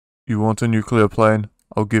You want a nuclear plane?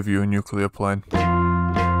 I'll give you a nuclear plane.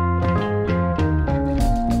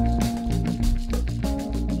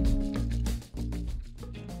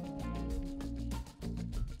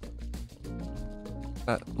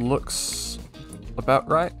 That looks about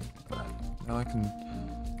right. Now I can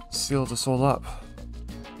seal this all up.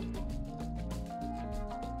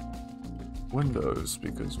 Windows,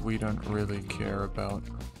 because we don't really care about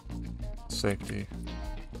safety.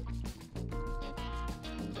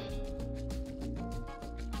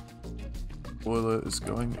 Boiler is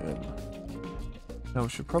going in. Now we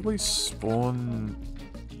should probably spawn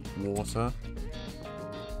water,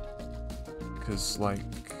 because like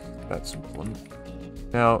that's important.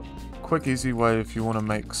 Now, quick easy way if you want to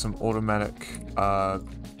make some automatic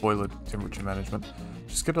boiler temperature management,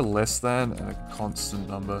 just get a less than and a constant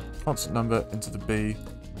number into the B,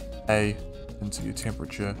 A into your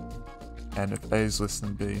temperature, and if A is less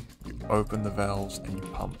than B, you open the valves and you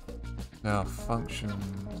pump. Now function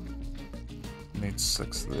needs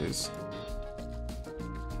 6 of these.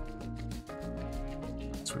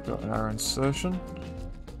 So we've got our insertion,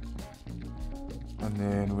 and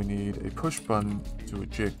then we need a push button to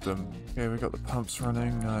eject them. Okay, we got the pumps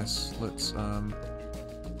running, nice. Let's oh,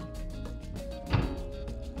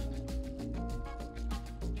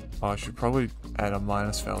 I should probably add a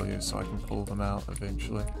minus value so I can pull them out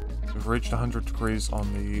eventually. We've reached 100 degrees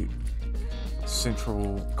on the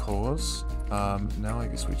central cores. Now I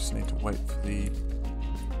guess we just need to wait for the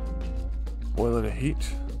boiler to heat,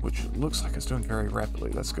 which looks like it's doing very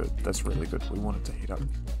rapidly. That's good. That's really good. We want it to heat up.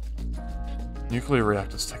 Nuclear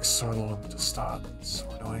reactors take so long to start. It's so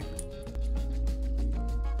annoying.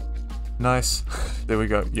 Nice. There we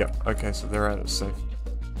go. Yeah, okay, so they're out of safe.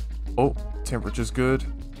 Oh, temperature's good.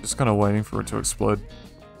 Just kind of waiting for it to explode.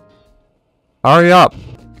 Hurry up!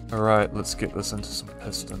 Alright, let's get this into some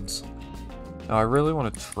pistons. Now I really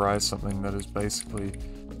want to try something that is basically,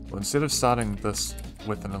 well, instead of starting this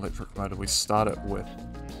with an electric motor, we start it with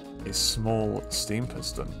a small steam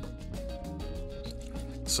piston.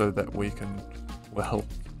 So that we can, well,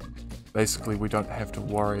 basically we don't have to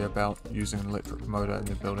worry about using an electric motor and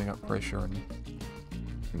then building up pressure and,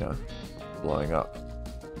 you know, blowing up.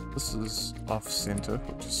 This is off-center,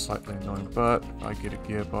 which is slightly annoying, but if I get a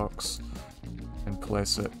gearbox and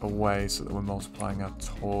place it away so that we're multiplying our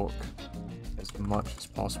torque as much as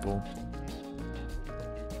possible,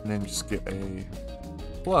 and then just get a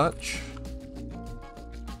clutch,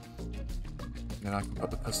 then I can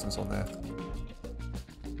put the pistons on there.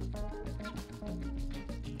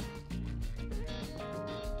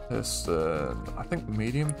 Piston, I think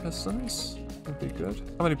medium pistons would be good.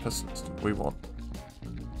 How many pistons do we want?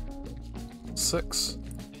 6?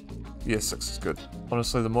 Yeah, 6 is good.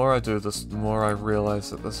 Honestly, the more I do this, the more I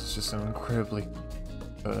realize that this is just an incredibly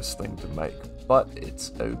first thing to make. But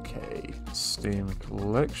it's okay. Steam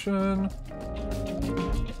collection.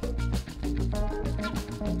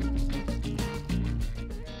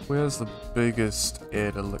 Where's the biggest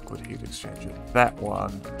air to liquid heat exchanger? That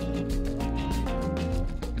one.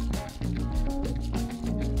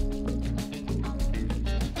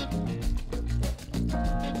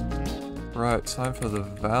 Right, time for the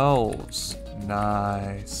valves.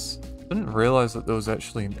 Nice. Didn't realize that there was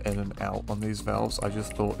actually an in and out on these valves. I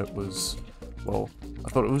just thought it was, well, I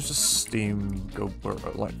thought it was just steam go burr,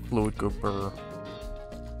 like fluid go burr.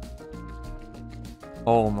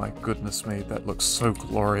 Oh my goodness me, that looks so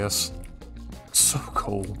glorious. So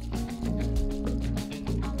cool.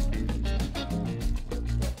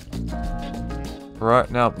 Right,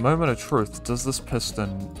 now, moment of truth. Does this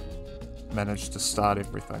piston manage to start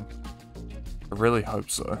everything? I really hope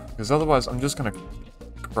so, because otherwise I'm just gonna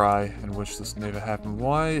cry and wish this never happened.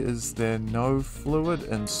 Why is there no fluid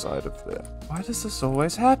inside of there? Why does this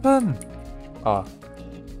always happen? Ah,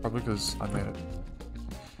 probably because I made it.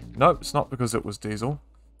 Nope, it's not because it was diesel.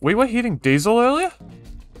 We were heating diesel earlier?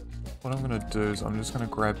 What I'm gonna do is I'm just gonna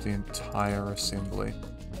grab the entire assembly.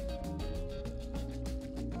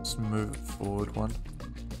 Just move it forward one.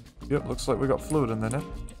 Yep, looks like we got fluid in there now.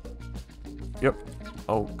 Yep.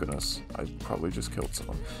 Oh goodness, I probably just killed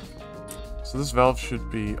someone. So this valve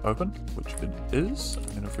should be open, which it is,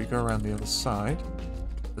 and if we go around the other side,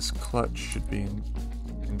 this clutch should be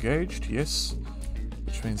engaged, yes,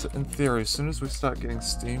 which means that in theory, as soon as we start getting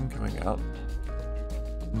steam coming out,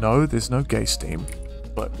 no, there's no gay steam,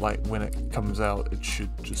 but like when it comes out, it should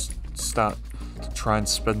just start to try and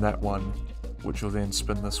spin that one, which will then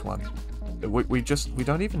spin this one. We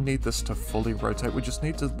don't even need this to fully rotate, we just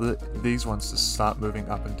need these ones to start moving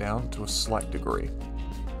up and down to a slight degree.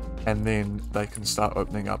 And then they can start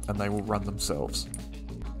opening up and they will run themselves.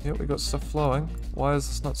 Yep, we got stuff flowing. Why is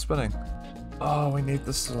this not spinning? Oh, we need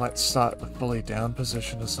this to like start the fully down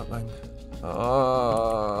position or something.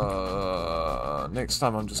 Next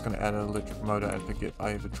time I'm just gonna add an electric motor and forget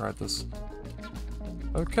I ever tried this.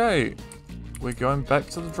 Okay, we're going back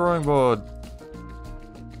to the drawing board.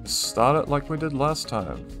 Start it like we did last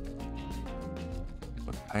time.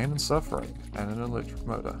 With pain and suffering and an electric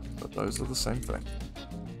motor, but those are the same thing.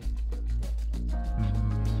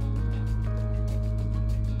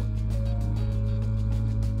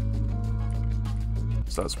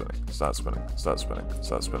 Start spinning, start spinning, start spinning,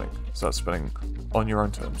 start spinning, start spinning on your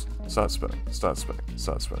own terms. Start spinning, start spinning,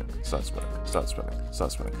 start spinning, start spinning, start spinning,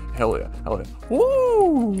 start spinning. Hell yeah, hell yeah.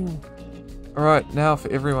 Woo! Alright, now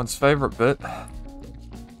for everyone's favorite bit.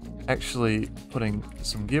 Actually putting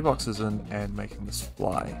some gearboxes in and making this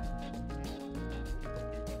fly.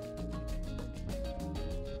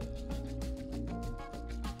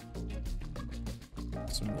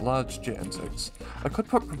 Some large jet intakes. I could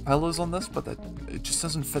put propellers on this, but it just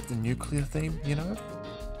doesn't fit the nuclear theme, you know?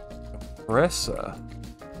 Compressor.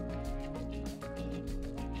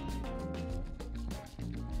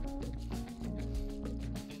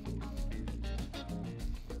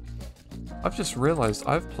 I've just realized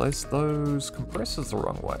I've placed those compressors the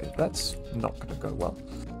wrong way. That's not going to go well.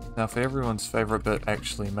 Now for everyone's favorite bit,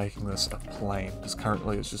 actually making this a plane, because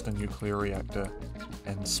currently it's just a nuclear reactor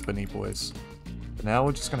and spinny boys. Now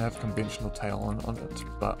we're just going to have conventional tail on it,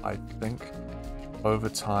 but I think over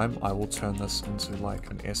time I will turn this into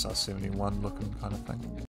like an SR-71 looking kind of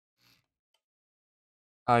thing.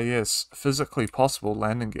 Ah yes, physically possible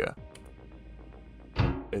landing gear.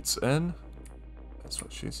 It's in. That's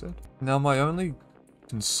what she said. Now my only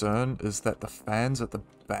concern is that the fans at the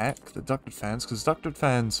back, the ducted fans, because ducted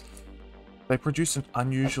fans, they produce an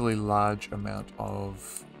unusually large amount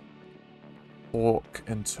of torque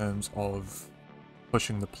in terms of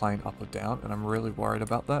pushing the plane up or down, and I'm really worried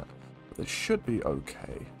about that. But it should be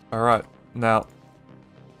okay. Alright, now,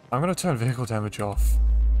 I'm going to turn vehicle damage off.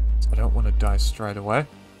 I don't want to die straight away.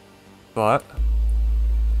 But,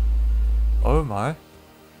 oh my.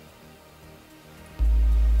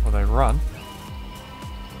 Will they run?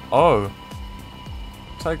 Oh.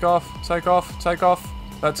 Take off, take off, take off.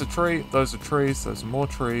 That's a tree, those are trees, those are more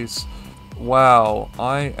trees. Wow,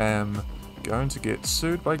 I am going to get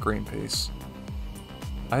sued by Greenpeace.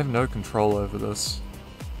 I have no control over this.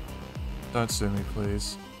 Don't sue me,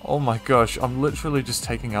 please. Oh my gosh, I'm literally just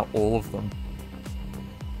taking out all of them.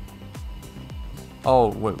 Oh,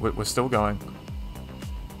 we're still going.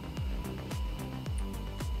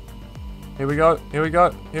 Here we go, here we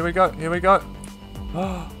go, here we go, here we go.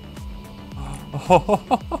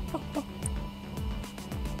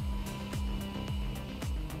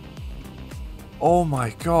 Oh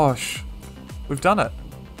my gosh. We've done it.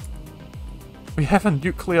 We have a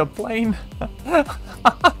nuclear plane.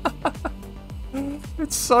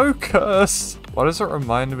 It's so cursed. Why does it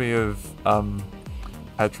remind me of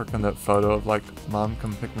Patrick in that photo of like, "Mom,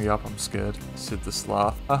 come pick me up, I'm scared," said this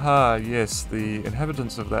laugh. Aha, yes, the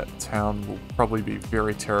inhabitants of that town will probably be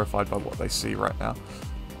very terrified by what they see right now.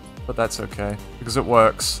 But that's okay, because it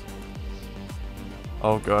works.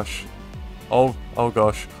 Oh gosh. Oh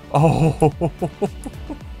gosh. Oh!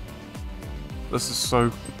 This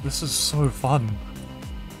is so fun.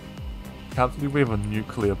 Can't believe we have a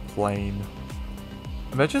nuclear plane.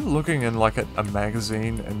 Imagine looking in like a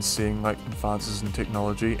magazine and seeing like advances in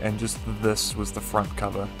technology and just this was the front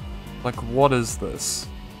cover. Like, what is this?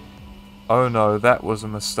 Oh no, that was a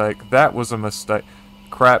mistake. That was a mistake.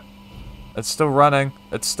 Crap. It's still running.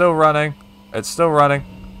 It's still running. It's still running.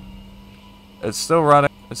 It's still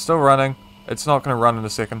running. It's still running. It's not gonna run in a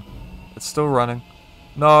second. It's still running.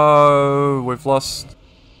 No, we've lost.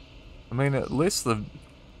 I mean, at least the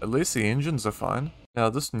engines are fine. Now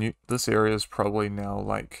this area is probably now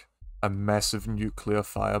like a massive nuclear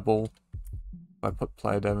fireball. If I put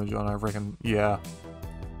player damage on, I reckon. Yeah.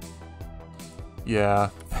 Yeah.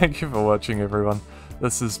 Thank you for watching, everyone.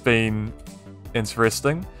 This has been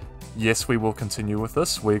interesting. Yes, we will continue with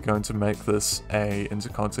this. We're going to make this a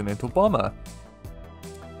intercontinental bomber.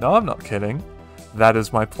 No, I'm not kidding. That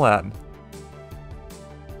is my plan.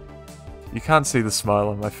 You can't see the smile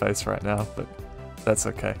on my face right now, but that's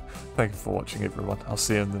okay. Thank you for watching, everyone. I'll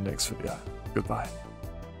see you in the next video. Goodbye.